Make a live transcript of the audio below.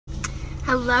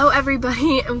Hello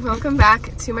everybody and welcome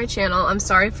back to my channel. I'm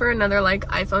sorry for another like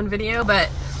iPhone video, but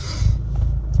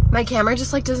my camera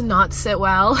just like does not sit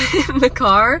well in the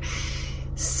car.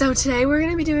 So today we're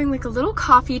gonna be doing like a little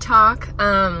coffee talk.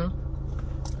 I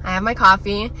have my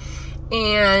coffee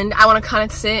and I want to kind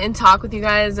of sit and talk with you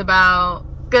guys about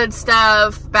good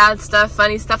stuff, bad stuff,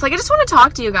 funny stuff. Like I just want to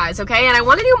talk to you guys, okay? And I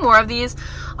want to do more of these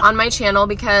on my channel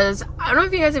because I don't know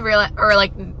if you guys have realized or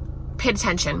like paid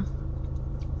attention.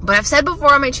 But I've said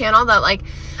before on my channel that like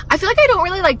I feel like I don't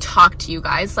really like talk to you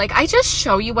guys. Like I just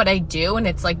show you what I do and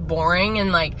it's like boring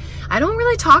and like I don't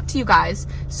really talk to you guys.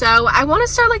 So I want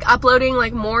to start like uploading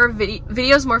like more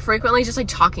videos more frequently, just like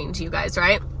talking to you guys,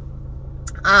 right?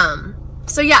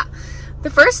 So yeah,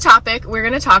 the first topic we're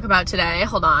going to talk about today,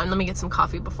 hold on, let me get some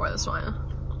coffee before this one.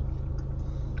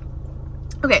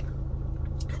 Okay,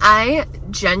 I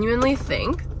genuinely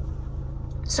think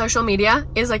social media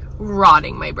is like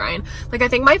rotting my brain. Like I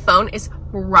think my phone is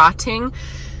rotting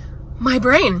my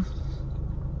brain.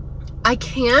 I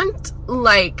can't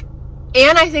like,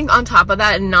 and I think on top of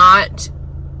that, not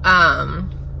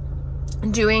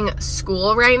doing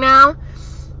school right now,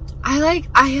 I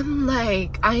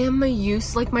am a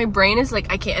use, like my brain is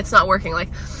like, it's not working. Like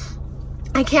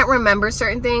I can't remember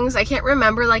certain things. I can't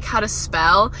remember like how to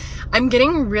spell. I'm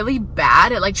getting really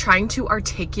bad at like trying to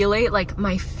articulate like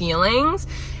my feelings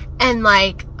and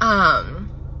like I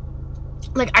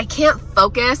can't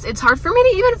focus. It's hard for me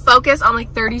to even focus on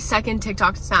like 30-second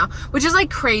TikToks now, which is like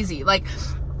crazy. Like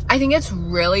I think it's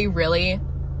really, really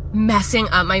messing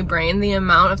up my brain, the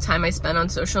amount of time I spend on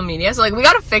social media. So like we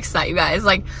gotta fix that, you guys.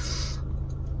 Like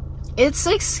it's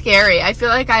like scary. I feel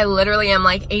like I literally am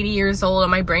like 80 years old and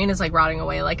my brain is like rotting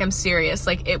away. Like I'm serious.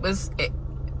 Like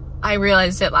I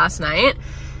realized it last night.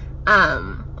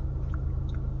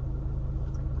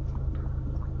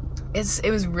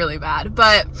 It was really bad,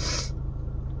 but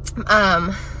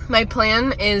my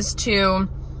plan is to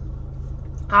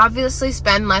obviously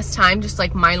spend less time just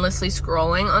like mindlessly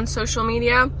scrolling on social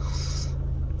media.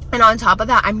 And on top of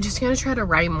that, I'm just going to try to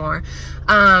write more.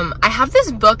 I have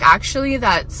this book actually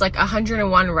that's like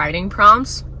 101 writing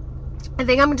prompts. I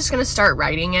think I'm just going to start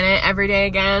writing in it every day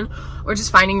again, or just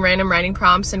finding random writing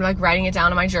prompts and like writing it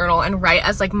down in my journal and write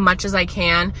as like much as I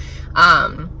can.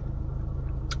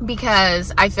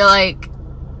 Because I feel like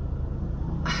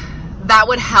that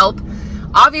would help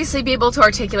obviously be able to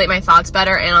articulate my thoughts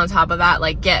better. And on top of that,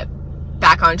 like get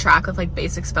back on track with like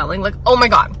basic spelling. Like, oh my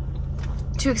God.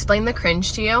 To explain the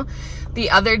cringe to you,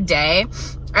 the other day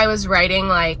I was writing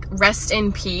like rest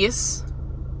in peace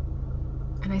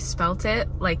and I spelt it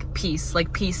like peace,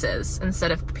 like pieces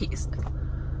instead of peace.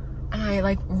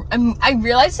 And I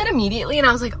realized it immediately and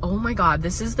I was like, oh my God,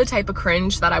 this is the type of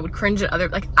cringe that I would cringe at other,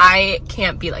 like I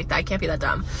can't be like that. I can't be that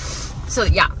dumb. So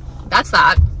yeah, that's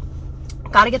that.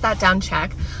 Gotta get that down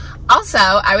check. Also,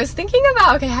 I was thinking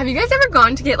about, okay, have you guys ever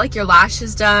gone to get like your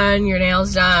lashes done, your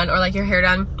nails done, or like your hair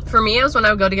done? For me, it was when I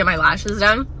would go to get my lashes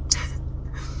done.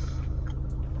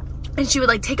 And she would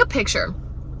like take a picture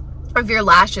of your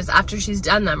lashes after she's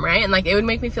done them, right? And like it would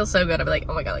make me feel so good. I'd be like,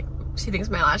 oh my God, like she thinks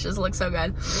my lashes look so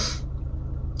good.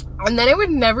 And then it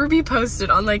would never be posted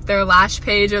on like their lash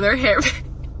page or their hair page.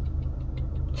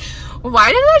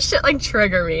 Why did that shit like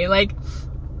trigger me? Like,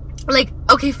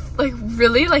 okay, like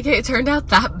really? Like it turned out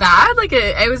that bad? Like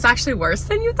it was actually worse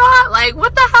than you thought? Like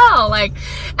what the hell? Like,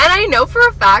 and I know for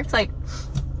a fact, like,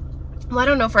 well, I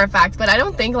don't know for a fact, but I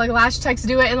don't think like lash techs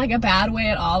do it in like a bad way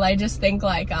at all. I just think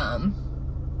like, I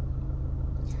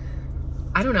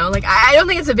don't know, like I don't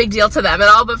think it's a big deal to them at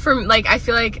all, but for like, I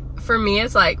feel like for me,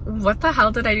 it's like, what the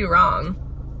hell did I do wrong?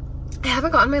 I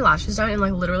haven't gotten my lashes done in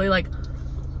like literally like,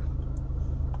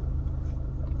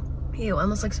 ew, I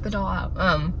almost like spit it all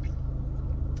out.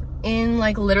 In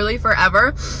like literally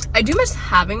forever. I do miss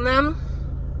having them,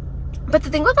 but the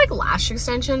thing with like lash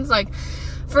extensions, like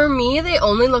for me, they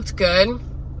only looked good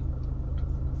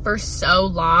for so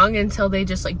long until they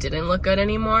just like didn't look good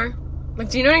anymore.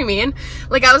 Like, do you know what I mean?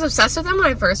 Like I was obsessed with them when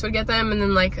I first would get them, and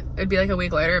then like it'd be like a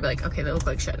week later I'd be like, okay, they look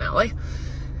like shit now. Like,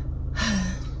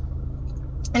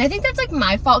 and I think that's like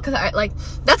my fault, because I like,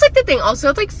 that's like the thing also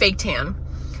with like fake tan.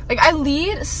 Like I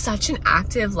lead such an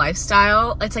active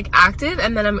lifestyle. It's like active,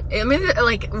 and then I'm either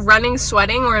like running,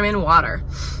 sweating, or I'm in water.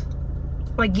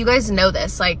 Like you guys know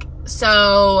this. Like,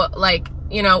 so like,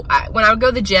 you know, when I would go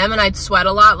to the gym and I'd sweat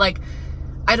a lot, like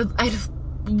I'd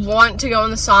want to go in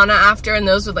the sauna after, and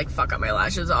those would like fuck up my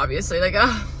lashes, obviously. Like,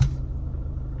 ugh.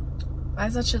 Why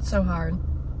is that shit so hard?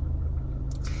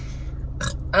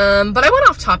 But I went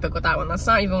off topic with that one. That's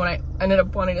not even what I ended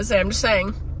up wanting to say. I'm just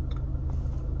saying,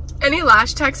 any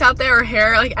lash techs out there or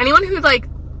hair, like anyone who like,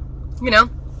 you know,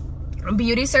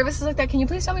 beauty services like that. Can you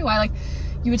please tell me why, like,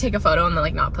 you would take a photo and then,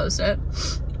 like, not post it?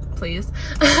 Please.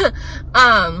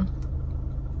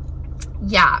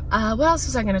 Yeah. What else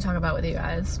was I going to talk about with you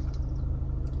guys?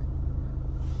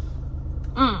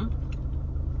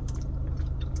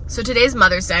 So today's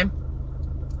Mother's Day,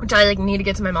 which I, like, need to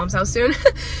get to my mom's house soon.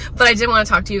 But I did want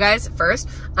to talk to you guys first.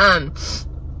 I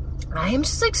am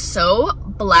just, like, so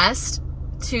blessed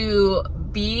to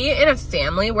be in a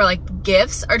family where, like,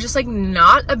 gifts are just, like,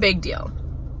 not a big deal.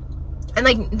 And,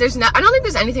 like, I don't think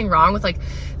there's anything wrong with, like,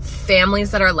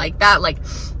 families that are like that. Like,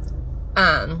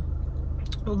 I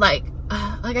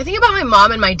think about my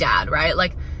mom and my dad, right?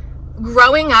 Like,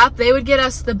 growing up, they would get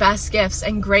us the best gifts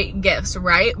and great gifts,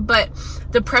 right? But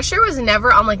the pressure was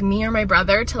never on, like, me or my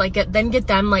brother to, like, get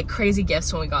them, like, crazy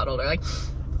gifts when we got older. Like,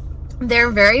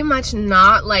 they're very much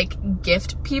not, like,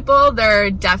 gift people. They're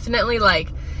definitely, like,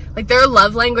 their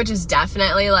love language is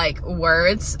definitely, like,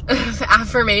 words of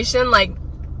affirmation. Like,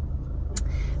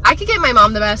 I could get my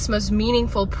mom the best, most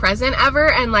meaningful present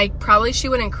ever, and, like, probably she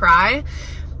wouldn't cry.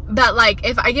 But, like,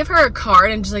 if I give her a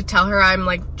card and just, like, tell her I'm,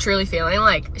 like, truly feeling,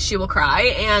 like, she will cry.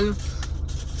 And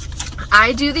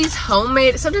I do these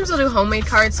homemade, sometimes I'll do homemade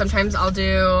cards, sometimes I'll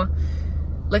do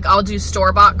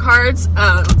store-bought cards.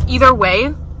 Either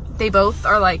way, they both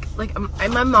are, like,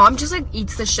 my mom just, like,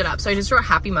 eats this shit up. So I just wrote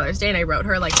Happy Mother's Day, and I wrote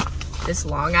her, like, this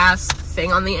long-ass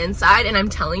thing on the inside, and I'm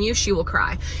telling you, she will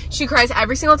cry. She cries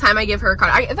every single time I give her a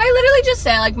card. If I literally just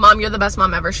say, like, Mom, you're the best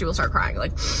mom ever, she will start crying.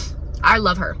 Like, I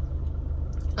love her.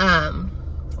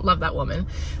 Love that woman.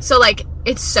 So, like,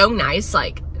 it's so nice,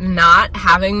 like, not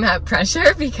having that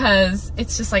pressure, because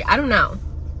it's just, like, I don't know.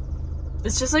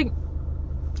 It's just, like,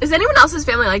 is anyone else's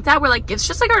family like that, where, like, it's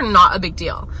just, like, are not a big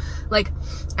deal? Like,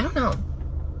 I don't know.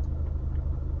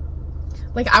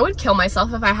 Like, I would kill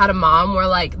myself if I had a mom where,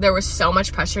 like, there was so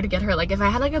much pressure to get her. Like, if I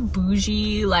had, like, a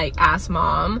bougie, like, ass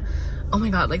mom, oh my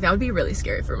God, like, that would be really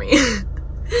scary for me.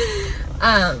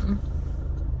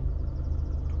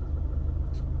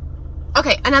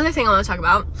 Okay, another thing I want to talk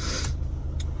about.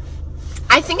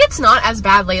 I think it's not as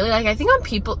bad lately. Like, I think on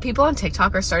people on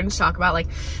TikTok are starting to talk about, like,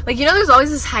 you know, there's always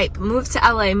this hype, move to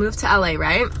LA,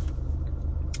 right?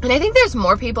 And I think there's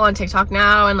more people on TikTok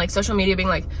now and, like, social media being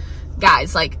like,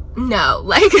 guys, like, no,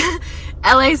 like,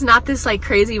 LA is not this, like,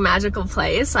 crazy magical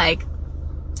place. Like,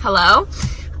 hello?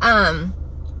 I'm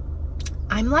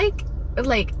like,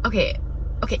 okay,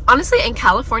 honestly, in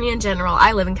California in general,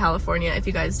 I live in California, if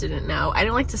you guys didn't know. I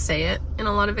don't like to say it in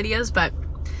a lot of videos, but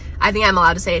I think I'm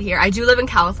allowed to say it here. I do live in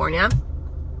California.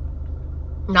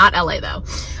 Not LA, though.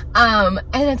 And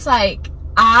it's like,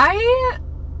 I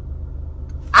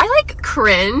like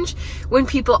cringe when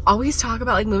people always talk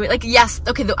about, like, moving. Like, yes,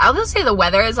 okay, I will say the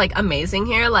weather is, like, amazing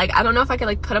here. Like, I don't know if I could,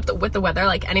 like, put up with the weather,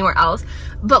 like, anywhere else.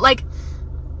 But, like,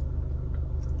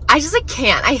 I just, like,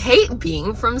 can't. I hate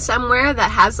being from somewhere that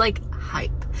has, like,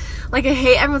 hype. Like, I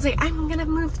hate everyone's like, I'm gonna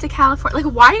move to California.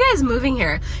 Like, why are you guys moving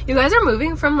here? You guys are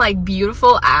moving from, like,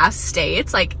 beautiful ass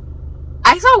states. Like,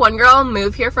 I saw one girl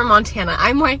move here from Montana.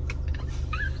 I'm like,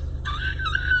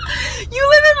 you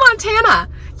live in Montana.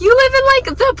 You live in,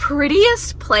 like, the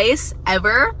prettiest place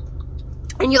ever,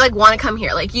 and you, like, want to come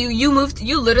here. Like, you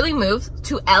literally moved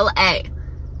to LA.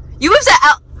 You moved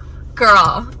to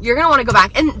girl, you're gonna want to go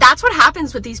back. And that's what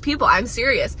happens with these people. I'm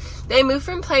serious. They move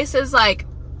from places like,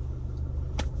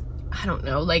 I don't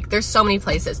know, like, there's so many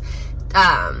places.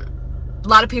 A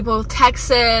lot of people,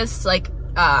 Texas, like,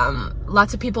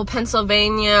 lots of people,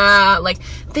 Pennsylvania, like,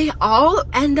 they all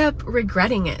end up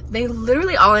regretting it. They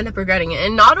literally all end up regretting it.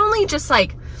 And not only just,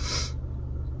 like,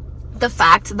 the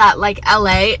fact that, like,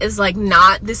 LA is, like,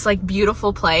 not this, like,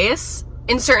 beautiful place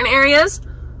in certain areas.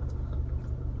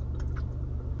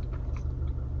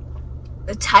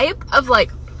 The type of,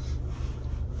 like,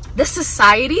 the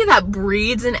society that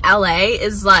breeds in LA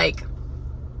is, like,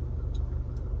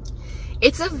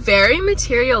 it's a very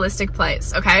materialistic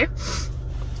place, okay?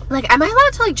 Like, am I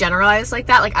allowed to, like, generalize like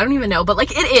that? Like, I don't even know, but, like,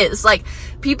 it is. Like,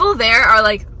 people there are,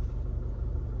 like,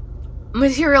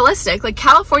 materialistic. Like,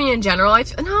 California in general,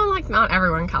 no, like, not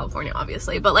everyone in California,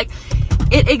 obviously, but, like,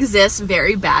 it exists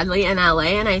very badly in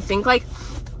LA, and I think, like,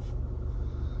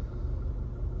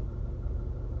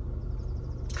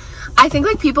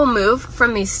 people move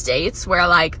from these states where,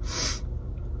 like,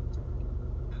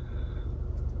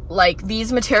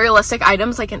 these materialistic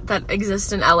items, like, that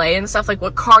exist in LA and stuff, like,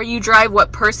 what car you drive,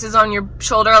 what purse is on your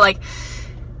shoulder, like,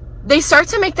 they start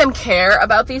to make them care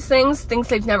about these things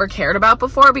they've never cared about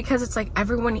before, because it's, like,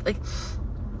 everyone, like,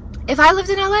 if I lived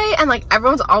in LA and, like,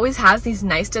 everyone's always has these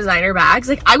nice designer bags,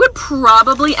 like, I would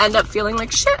probably end up feeling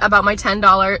like shit about my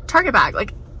 $10 Target bag.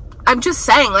 Like, I'm just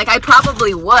saying, like, I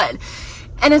probably would.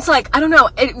 And it's like, I don't know,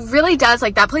 it really does,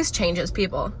 like, that place changes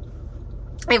people.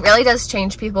 It really does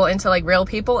change people into, like, real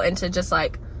people, into just,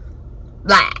 like,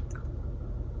 blah.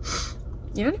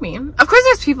 You know what I mean? Of course,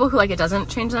 there's people who, like, it doesn't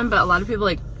change them, but a lot of people,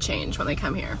 like, change when they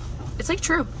come here. It's, like,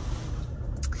 true.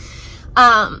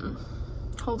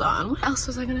 Hold on. What else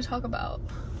was I going to talk about?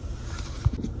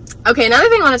 Okay, another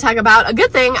thing I want to talk about, a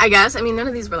good thing, I guess. I mean, none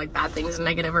of these were, like, bad things,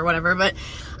 negative or whatever, but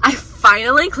I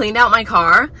finally cleaned out my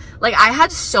car. Like, I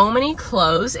had so many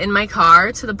clothes in my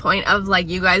car to the point of, like,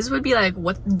 you guys would be like,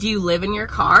 what, do you live in your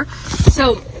car?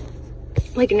 So,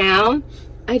 like, now,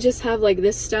 I just have, like,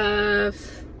 this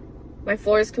stuff. My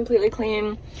floor is completely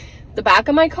clean. The back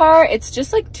of my car, it's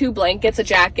just, like, 2 blankets, a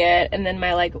jacket, and then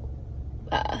my, like,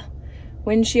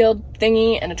 windshield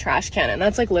thingy and a trash can, and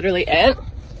that's, like, literally it.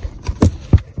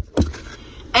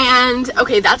 And,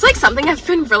 okay, that's, like, something I've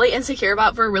been really insecure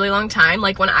about for a really long time.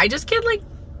 Like, when I just get, like,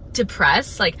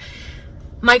 depressed, like,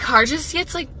 my car just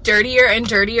gets, like, dirtier and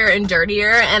dirtier and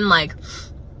dirtier, and, like,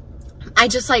 I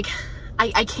just, like,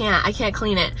 I can't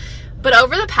clean it. But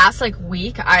over the past, like,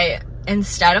 week,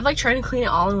 instead of, like, trying to clean it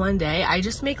all in one day, I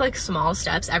just make, like, small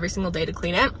steps every single day to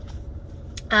clean it.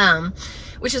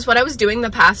 Which is what I was doing the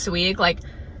past week. Like,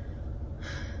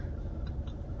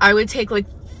 I would take, like,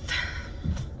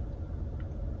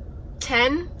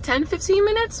 10-15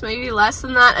 minutes, maybe less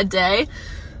than that, a day,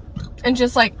 and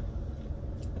just, like,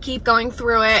 keep going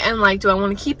through it, and, like, do I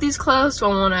want to keep these clothes? Do I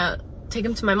want to take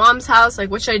them to my mom's house? Like,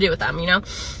 what should I do with them, you know?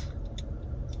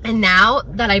 And now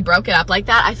that I broke it up like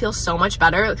that, I feel so much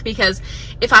better, because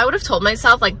if I would have told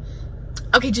myself, like,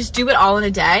 okay, just do it all in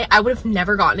a day, I would have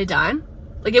never gotten it done.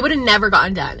 Like, it would have never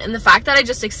gotten done. And the fact that I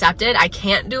just accepted I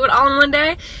can't do it all in one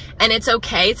day, and it's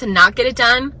okay to not get it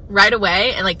done right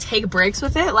away and, like, take breaks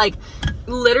with it, like,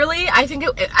 literally, I think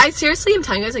I seriously am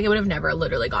telling you guys, like, it would have never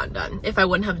literally gotten done if I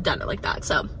wouldn't have done it like that.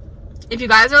 So if you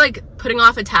guys are, like, putting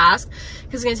off a task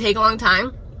because it's gonna take a long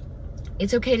time,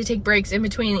 it's okay to take breaks in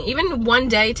between. Even one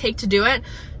day take to do it,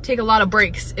 take a lot of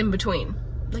breaks in between.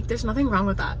 Like, there's nothing wrong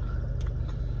with that.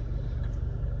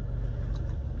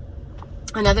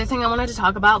 Another thing I wanted to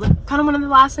talk about, like, kind of one of the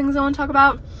last things I want to talk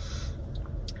about.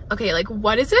 Okay, like,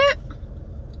 what is it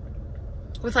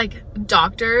with, like,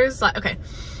 doctors? Like, okay,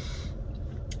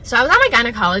 so I was at my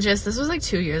gynecologist. This was, like,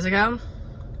 2 years ago.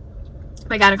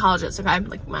 My gynecologist, okay,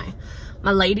 like, my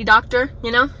lady doctor,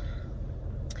 you know?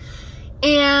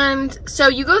 And so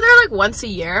you go there, like, once a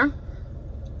year.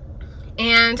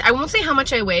 And I won't say how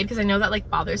much I weighed, because I know that, like,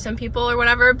 bothers some people or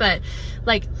whatever, but,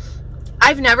 like,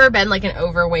 I've never been, like, an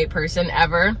overweight person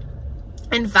ever.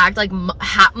 In fact, like,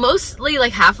 mostly,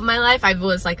 like, half of my life, I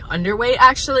was, like, underweight,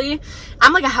 actually.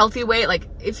 I'm, like, a healthy weight. Like,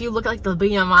 if you look at, like, the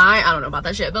BMI, I don't know about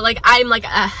that shit, but, like, I'm, like,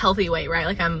 a healthy weight, right?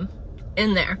 Like, I'm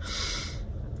in there.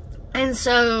 And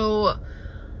so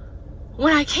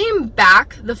when I came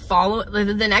back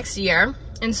the next year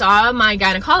and saw my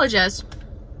gynecologist,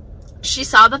 she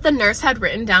saw that the nurse had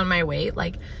written down my weight,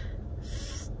 like,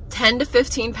 10 to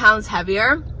 15 pounds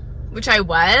heavier, which I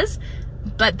was,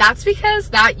 but that's because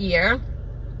that year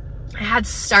I had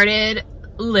started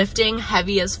lifting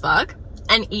heavy as fuck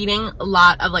and eating a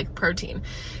lot of, like, protein.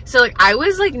 So, like, I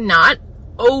was, like, not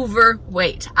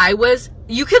overweight.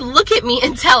 You could look at me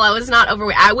and tell I was not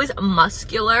overweight. I was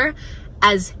muscular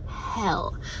as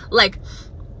hell. Like,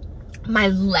 my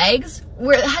legs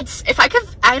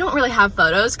I don't really have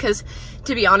photos, because,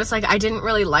 to be honest, like, I didn't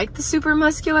really like the super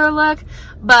muscular look,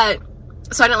 but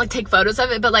so I didn't, like, take photos of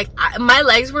it, but, like, my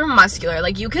legs were muscular.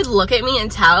 Like, you could look at me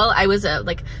and tell I was a,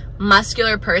 like,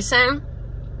 muscular person,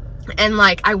 and,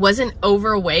 like, I wasn't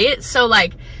overweight. So,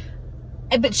 like,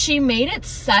 but she made it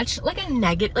such, like, a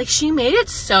negative, like, she made it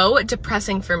so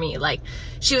depressing for me. Like,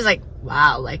 she was like,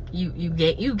 wow, like,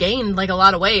 you gained, like, a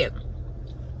lot of weight.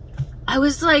 I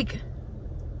was like,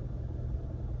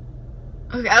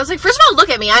 okay, I was like, first of all, look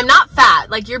at me, I'm not fat.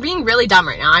 Like, you're being really dumb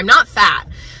right now. I'm not fat.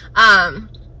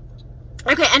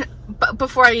 Okay, and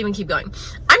before I even keep going,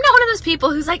 I'm not one of those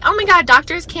people who's like, oh my god,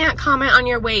 doctors can't comment on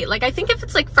your weight. Like, I think if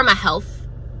it's, like, from a health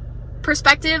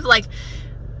perspective, like,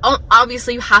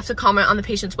 obviously you have to comment on the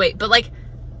patient's weight, but, like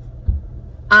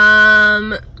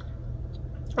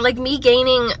me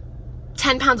gaining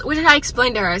 10 pounds, what did I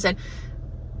explain to her? I said,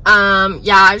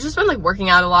 yeah, I've just been, like, working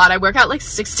out a lot. I work out, like,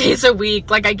 6 days a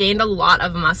week. Like, I gained a lot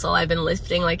of muscle. I've been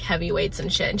lifting, like, heavy weights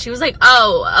and shit. And she was like,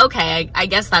 oh, okay, I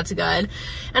guess that's good.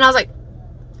 And I was like,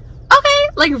 okay,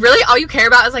 like, really, all you care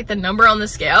about is, like, the number on the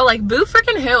scale? Like, boo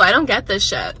freaking who? I don't get this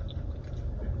shit.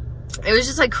 It was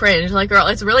just, like, cringe. Like, girl,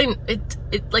 it's really,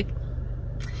 like,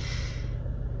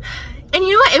 and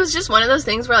you know what? It was just one of those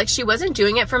things where, like, she wasn't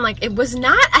doing it from, like, it was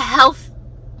not a health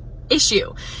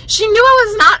issue. She knew I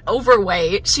was not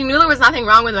overweight. She knew there was nothing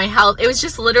wrong with my health. It was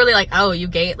just literally like, oh, you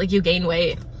gained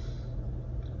weight.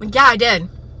 Like, yeah, I did.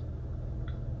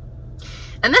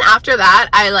 And then after that,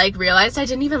 I like realized I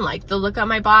didn't even like the look on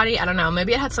my body. I don't know.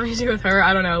 Maybe it had something to do with her.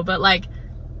 I don't know. But like,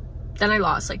 then I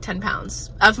lost like 10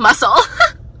 pounds of muscle.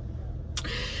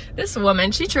 This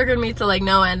woman, she triggered me to like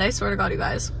no end. I swear to God, you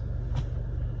guys.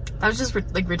 That was just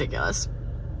like ridiculous.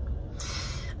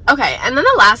 Okay, and then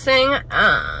the last thing,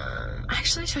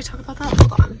 actually, should I talk about that?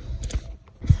 Hold on.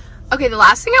 Okay, the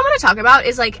last thing I want to talk about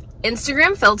is like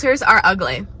Instagram filters are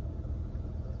ugly.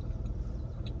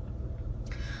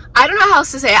 I don't know how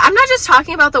else to say it. I'm not just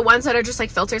talking about the ones that are just like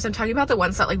filters. I'm talking about the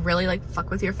ones that like really like fuck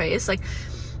with your face. Like,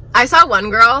 I saw one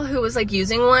girl who was like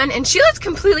using one and she looked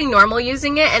completely normal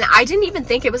using it, and I didn't even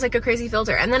think it was like a crazy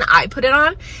filter. And then I put it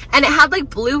on and it had like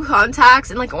blue contacts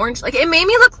and like orange, like it made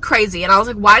me look crazy. And I was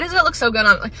like, why does it look so good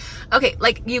on? Like, okay,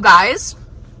 like you guys,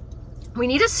 we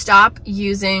need to stop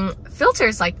using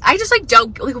filters. Like, I just like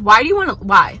don't, like, why do you want to,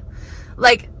 why?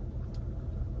 Like,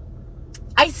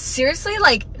 I seriously,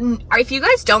 like, if you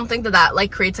guys don't think that that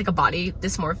like creates like a body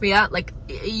dysmorphia, like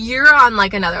you're on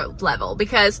like another level.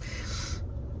 Because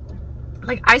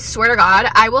like, I swear to God,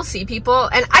 I will see people,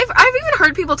 and I've even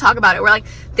heard people talk about it where like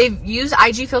they've used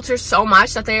IG filters so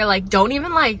much that they're like, don't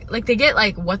even like they get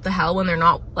like, what the hell, when they're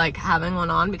not like having one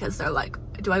on, because they're like,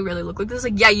 do I really look like this?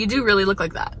 Like, yeah, you do really look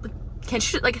like that. Like,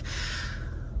 can't you, like,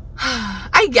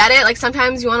 I get it. Like,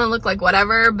 sometimes you want to look like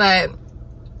whatever, but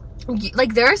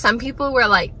like there are some people where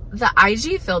like the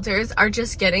IG filters are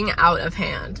just getting out of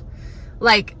hand.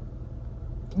 Like,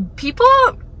 people,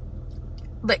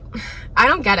 like, I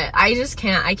don't get it. I just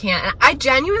can't. I can't. And I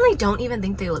genuinely don't even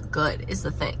think they look good is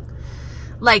the thing.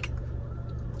 Like,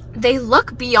 they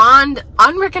look beyond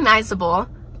unrecognizable.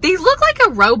 They look like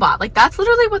a robot. Like, that's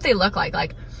literally what they look like.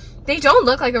 Like, they don't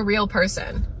look like a real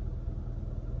person.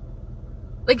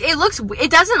 Like,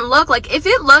 it doesn't look like, if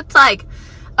it looked like,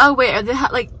 oh wait, are they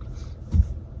like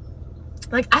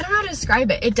I don't know how to describe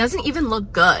it. It doesn't even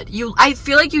look good. I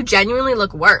feel like you genuinely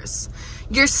look worse.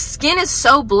 Your skin is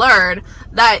so blurred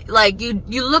that like you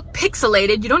look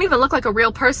pixelated. You don't even look like a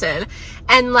real person.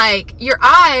 And like your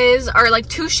eyes are like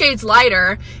 2 shades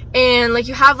lighter, and like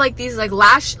you have like these like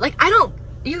lash, like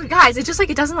you guys, it just like,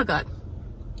 it doesn't look good.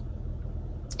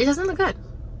 It doesn't look good.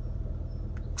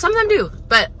 Some of them do,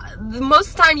 but most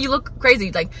of the time you look crazy.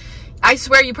 Like, I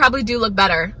swear you probably do look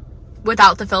better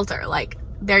without the filter. Like,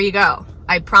 there you go.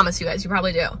 I promise you guys, you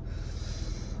probably do.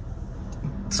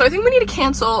 So I think we need to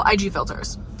cancel IG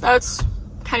filters. That's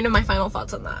kind of my final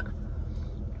thoughts on that.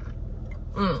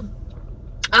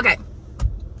 Okay.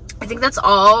 I think that's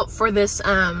all for this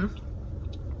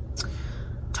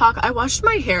talk. I washed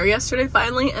my hair yesterday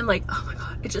finally, and like, oh my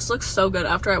God, it just looks so good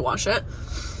after I wash it.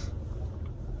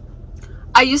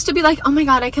 I used to be like, oh my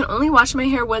God, I can only wash my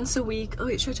hair once a week. Oh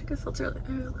wait, should I take a filter?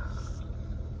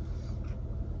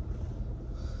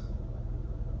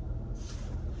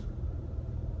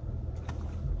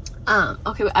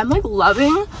 Okay, I'm like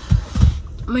loving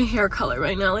my hair color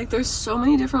right now. Like, there's so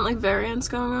many different like variants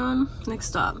going on. Like,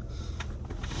 stop.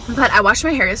 But I washed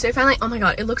my hair yesterday finally. Oh my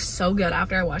God, it looks so good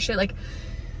after I wash it. Like,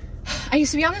 I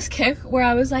used to be on this kick where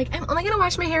I was like, I'm only gonna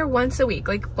wash my hair once a week.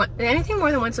 Like, anything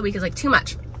more than once a week is like too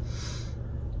much.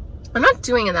 I'm not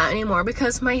doing that anymore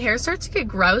because my hair starts to get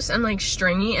gross and like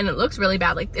stringy, and it looks really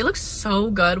bad. Like, it looks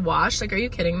so good washed. Like, are you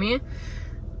kidding me?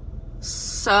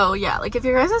 So yeah, like if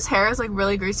your guys' hair is like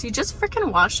really greasy, just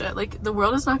freaking wash it. Like, the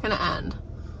world is not gonna end.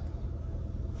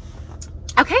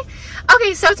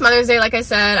 Okay, so it's Mother's Day, like I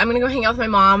said. I'm gonna go hang out with my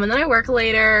mom, and then I work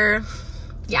later.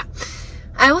 Yeah,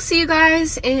 I will see you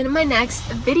guys in my next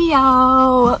video.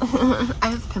 I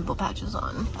have pimple patches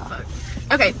on. Fuck.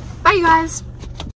 Okay, bye you guys.